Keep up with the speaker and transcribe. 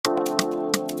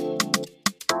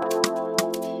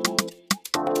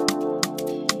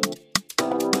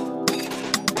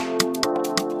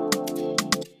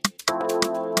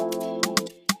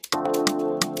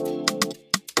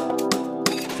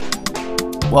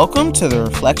Welcome to the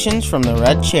Reflections from the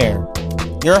Red Chair.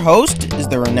 Your host is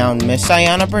the renowned Miss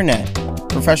Ayana Burnett,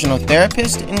 professional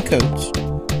therapist and coach.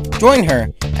 Join her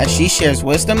as she shares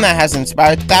wisdom that has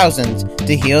inspired thousands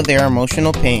to heal their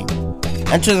emotional pain.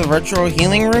 Enter the virtual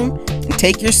healing room and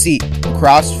take your seat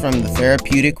across from the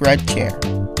therapeutic red chair.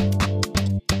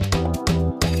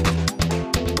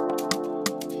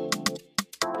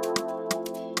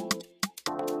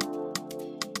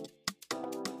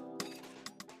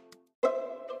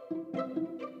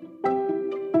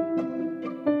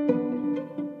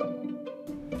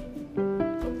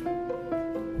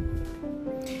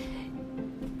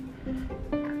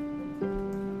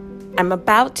 I'm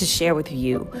about to share with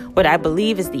you what I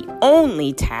believe is the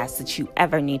only task that you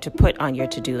ever need to put on your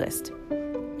to-do list.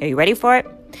 Are you ready for it?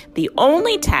 The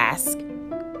only task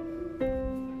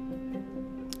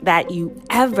that you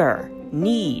ever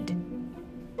need,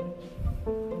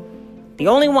 the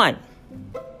only one,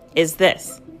 is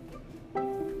this.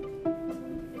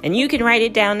 And you can write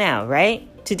it down now, right?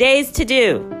 Today's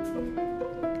to-do,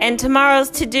 and tomorrow's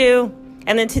to-do,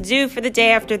 and the to-do for the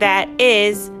day after that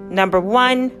is number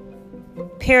 1,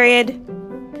 period,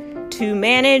 to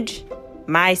manage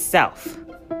myself.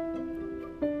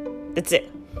 That's it.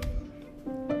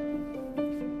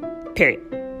 Period.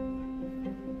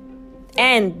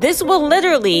 And this will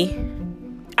literally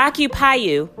occupy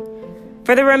you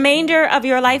for the remainder of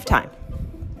your lifetime.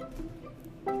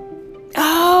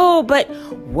 Oh, but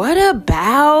what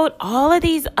about all of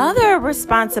these other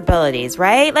responsibilities,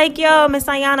 right? Like, yo, Miss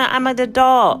Ayana, I'm an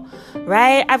adult,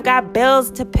 right? I've got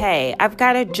bills to pay. I've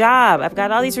got a job. I've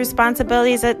got all these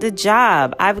responsibilities at the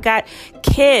job. I've got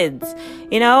kids.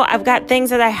 I've got things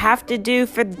that I have to do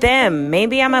for them.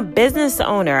 Maybe I'm a business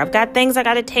owner. I've got things I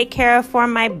got to take care of for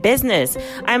my business.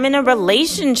 I'm in a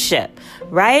relationship,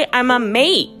 right? I'm a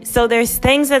mate. So there's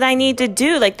things that I need to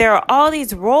do. Like, there are all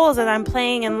these roles that I'm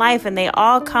playing in life, and they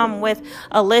all come with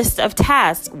a list of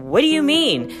tasks. What do you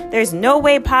mean? There's no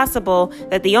way possible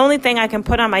that the only thing I can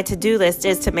put on my to-do list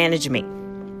is to manage me.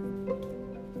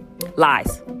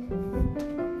 Lies.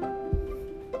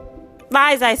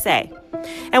 Lies, I say.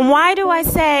 And why do I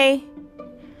say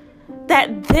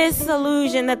that this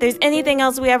illusion that there's anything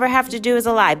else we ever have to do is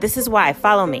a lie? This is why.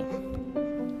 Follow me.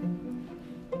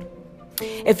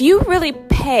 If you really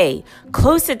pay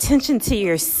close attention to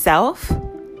yourself,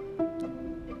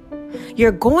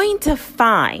 you're going to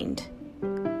find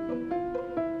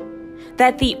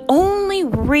that the only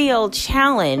real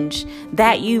challenge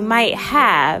that you might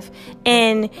have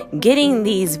in getting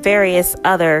these various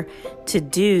other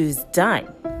to-dos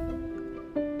done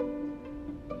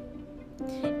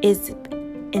is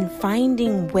in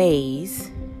finding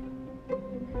ways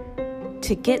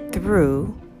to get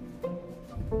through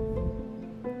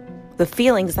the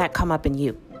feelings that come up in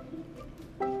you.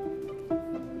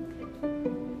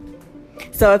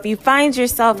 So if you find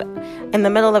yourself in the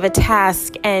middle of a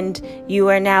task and you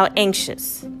are now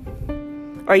anxious,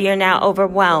 or you're now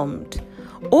overwhelmed,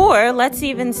 or let's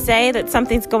even say that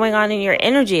something's going on and your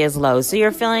energy is low, so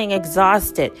you're feeling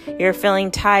exhausted, you're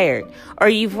feeling tired, or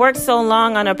you've worked so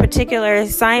long on a particular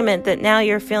assignment that now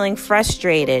you're feeling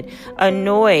frustrated,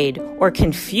 annoyed, or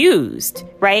confused,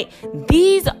 right?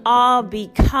 These all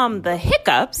become the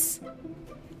hiccups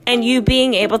in you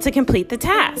being able to complete the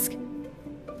task.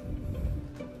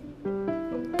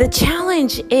 The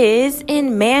challenge is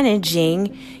in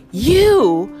managing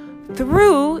you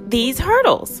through these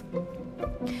hurdles.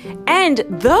 And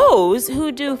those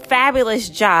who do fabulous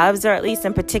jobs, or at least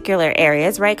in particular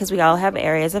areas, right? Because we all have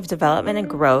areas of development and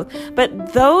growth.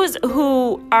 But those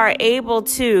who are able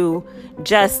to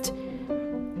just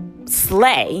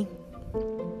slay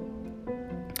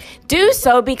do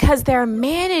so because they're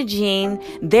managing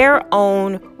their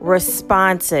own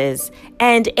responses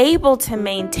and able to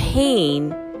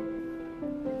maintain,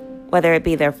 whether it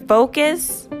be their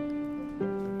focus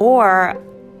or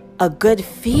a good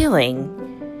feeling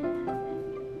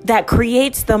that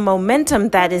creates the momentum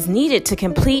that is needed to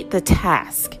complete the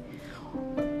task,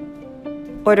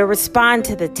 or to respond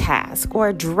to the task, or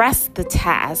address the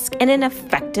task in an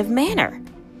effective manner.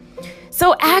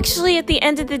 So actually, at the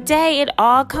end of the day, it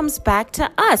all comes back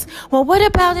to us. Well, what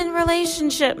about in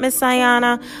relationship, Miss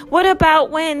Ayana? What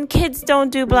about when kids don't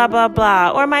do blah, blah,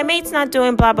 blah, or my mate's not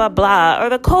doing blah, blah, blah, or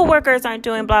the coworkers aren't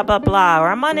doing blah, blah, blah, or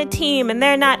I'm on a team and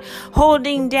they're not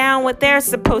holding down what they're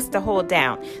supposed to hold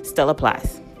down? Still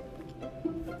applies.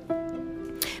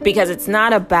 Because it's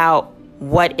not about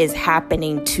what is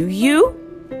happening to you.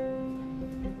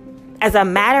 As a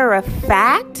matter of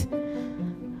fact,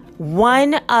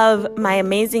 one of my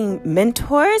amazing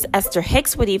mentors, Esther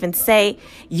Hicks, would even say,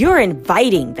 you're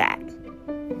inviting that.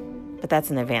 But that's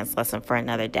an advanced lesson for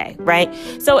another day, right?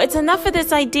 So it's enough of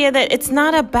this idea that it's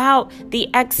not about the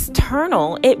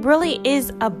external. It really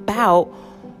is about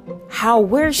how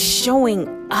we're showing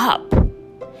up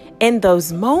in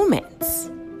those moments.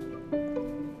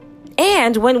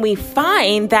 And when we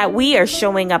find that we are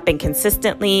showing up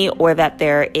inconsistently, or that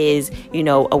there is,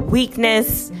 a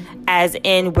weakness, as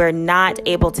in we're not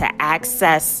able to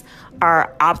access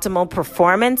our optimal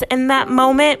performance in that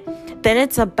moment, then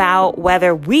it's about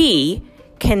whether we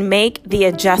can make the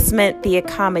adjustment, the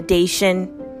accommodation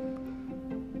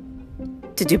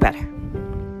to do better.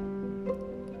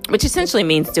 Which essentially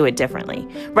means do it differently,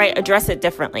 right? Address it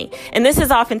differently. And this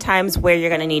is oftentimes where you're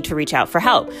going to need to reach out for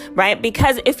help, right?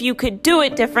 Because if you could do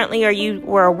it differently, or you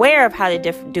were aware of how to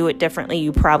do it differently,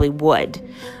 you probably would.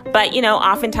 But,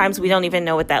 oftentimes we don't even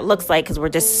know what that looks like because we're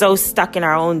just so stuck in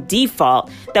our own default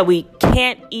that we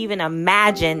can't even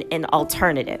imagine an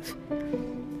alternative.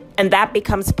 And that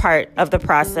becomes part of the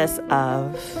process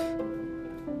of,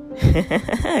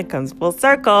 it comes full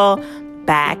circle,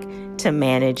 back to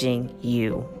managing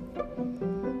you.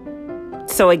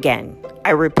 So again,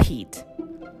 I repeat,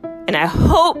 and I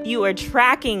hope you are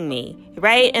tracking me,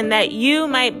 right? And that you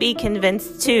might be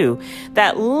convinced too,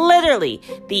 that literally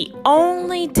the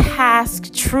only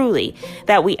task truly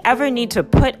that we ever need to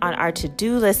put on our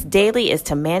to-do list daily is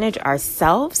to manage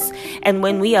ourselves. And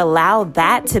when we allow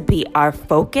that to be our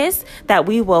focus, that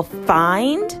we will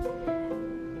find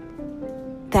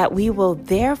that we will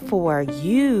therefore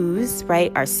use,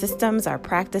 right, our systems, our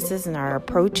practices, and our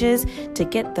approaches to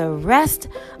get the rest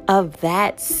of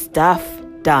that stuff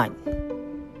done.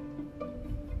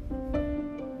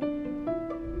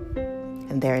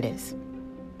 And there it is.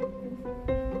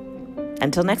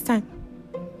 Until next time,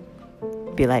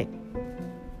 be light.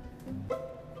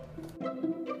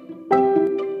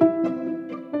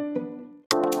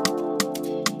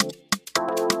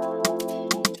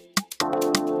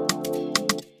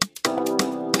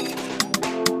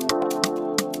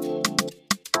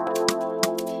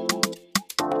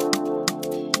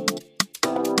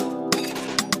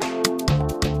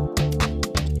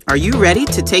 Are you ready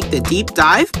to take the deep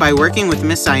dive by working with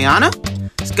Miss Ayana?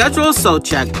 Schedule a soul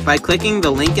check by clicking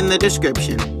the link in the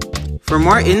description. For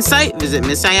more insight, visit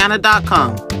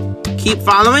MissAyana.com. Keep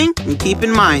following and keep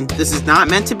in mind, this is not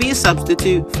meant to be a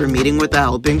substitute for meeting with a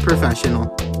helping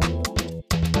professional.